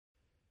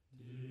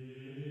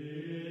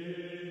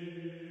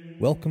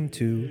Welcome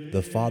to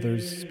The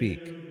Fathers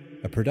Speak,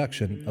 a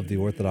production of the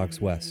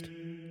Orthodox West.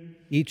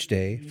 Each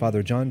day,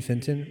 Father John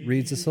Fenton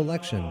reads a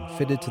selection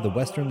fitted to the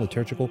Western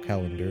liturgical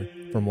calendar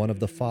from one of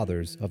the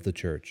Fathers of the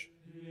Church.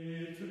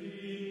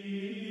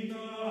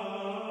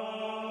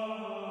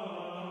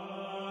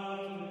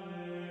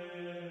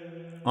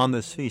 On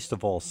this Feast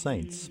of All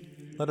Saints,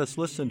 let us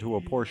listen to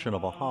a portion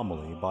of a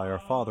homily by our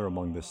Father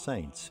among the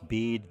Saints,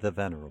 Bede the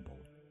Venerable.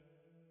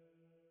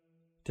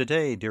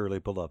 Today, dearly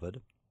beloved,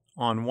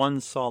 on one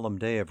solemn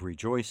day of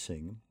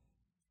rejoicing,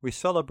 we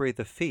celebrate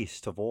the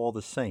feast of all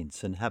the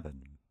saints in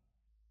heaven.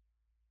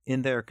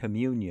 In their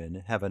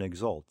communion, heaven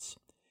exults.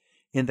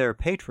 In their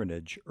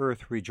patronage,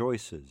 earth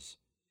rejoices.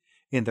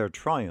 In their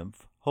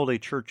triumph, Holy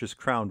Church is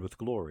crowned with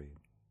glory.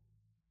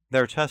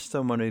 Their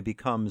testimony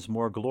becomes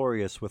more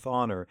glorious with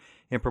honor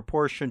in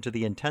proportion to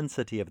the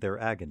intensity of their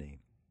agony.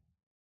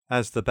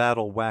 As the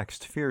battle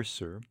waxed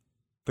fiercer,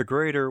 the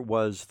greater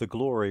was the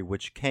glory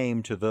which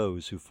came to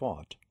those who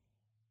fought.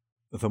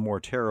 The more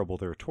terrible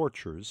their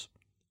tortures,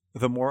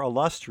 the more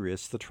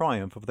illustrious the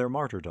triumph of their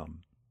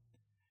martyrdom.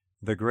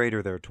 The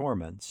greater their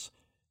torments,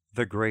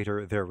 the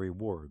greater their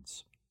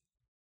rewards.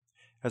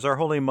 As our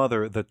Holy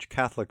Mother, the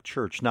Catholic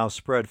Church, now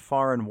spread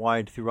far and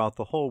wide throughout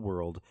the whole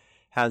world,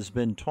 has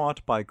been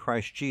taught by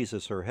Christ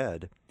Jesus her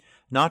head,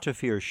 not to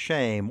fear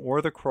shame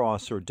or the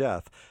cross or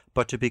death,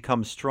 but to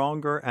become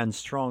stronger and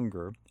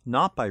stronger,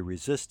 not by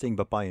resisting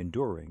but by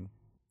enduring,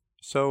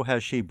 so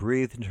has she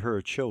breathed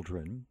her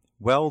children,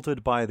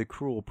 welded by the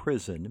cruel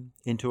prison,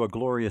 into a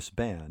glorious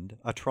band,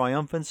 a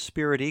triumphant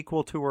spirit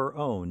equal to her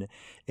own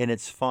in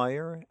its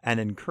fire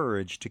and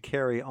encouraged to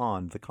carry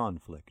on the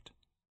conflict.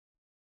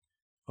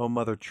 O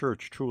Mother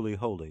Church truly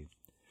holy,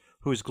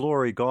 whose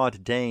glory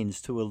God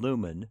deigns to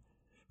illumine,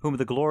 whom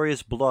the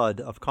glorious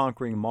blood of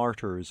conquering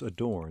martyrs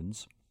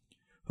adorns,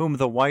 whom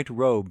the white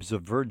robes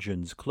of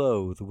virgins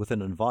clothe with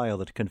an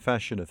inviolate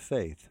confession of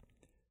faith,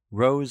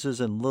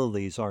 roses and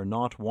lilies are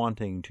not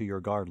wanting to your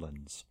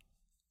garlands.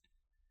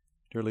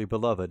 Dearly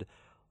beloved,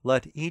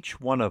 let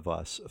each one of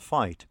us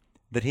fight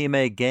that he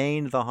may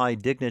gain the high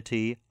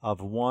dignity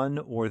of one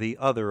or the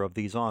other of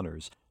these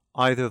honors,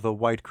 either the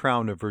white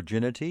crown of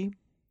virginity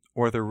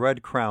or the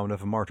red crown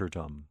of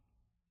martyrdom.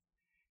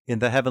 In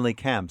the heavenly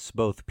camps,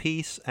 both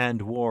peace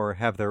and war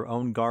have their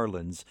own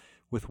garlands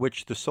with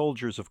which the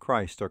soldiers of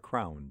Christ are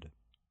crowned.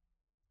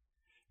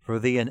 For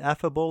the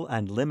ineffable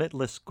and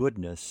limitless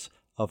goodness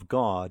of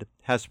God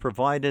has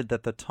provided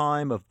that the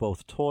time of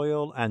both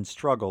toil and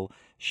struggle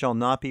shall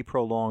not be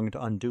prolonged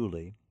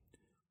unduly,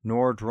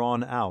 nor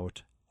drawn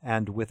out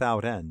and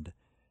without end,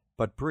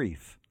 but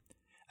brief,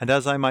 and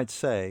as I might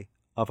say,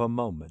 of a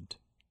moment.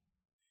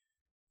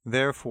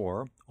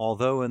 Therefore,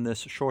 although in this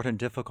short and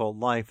difficult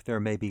life there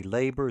may be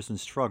labors and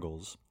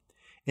struggles,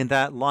 in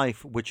that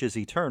life which is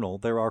eternal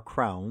there are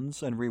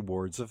crowns and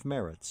rewards of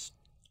merits.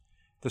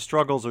 The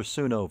struggles are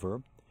soon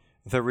over,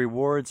 the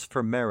rewards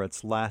for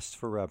merits last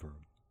forever.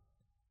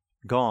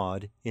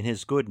 God, in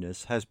his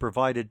goodness, has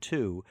provided,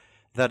 too,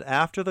 that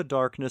after the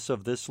darkness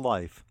of this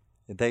life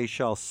they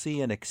shall see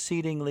an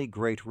exceedingly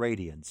great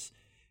radiance.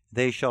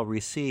 They shall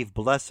receive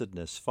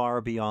blessedness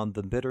far beyond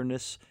the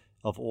bitterness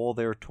of all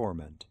their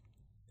torment.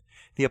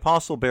 The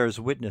Apostle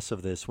bears witness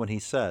of this when he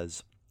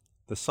says,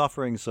 "The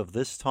sufferings of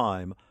this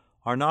time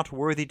are not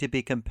worthy to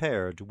be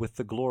compared with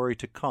the glory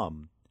to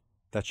come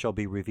that shall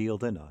be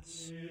revealed in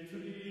us."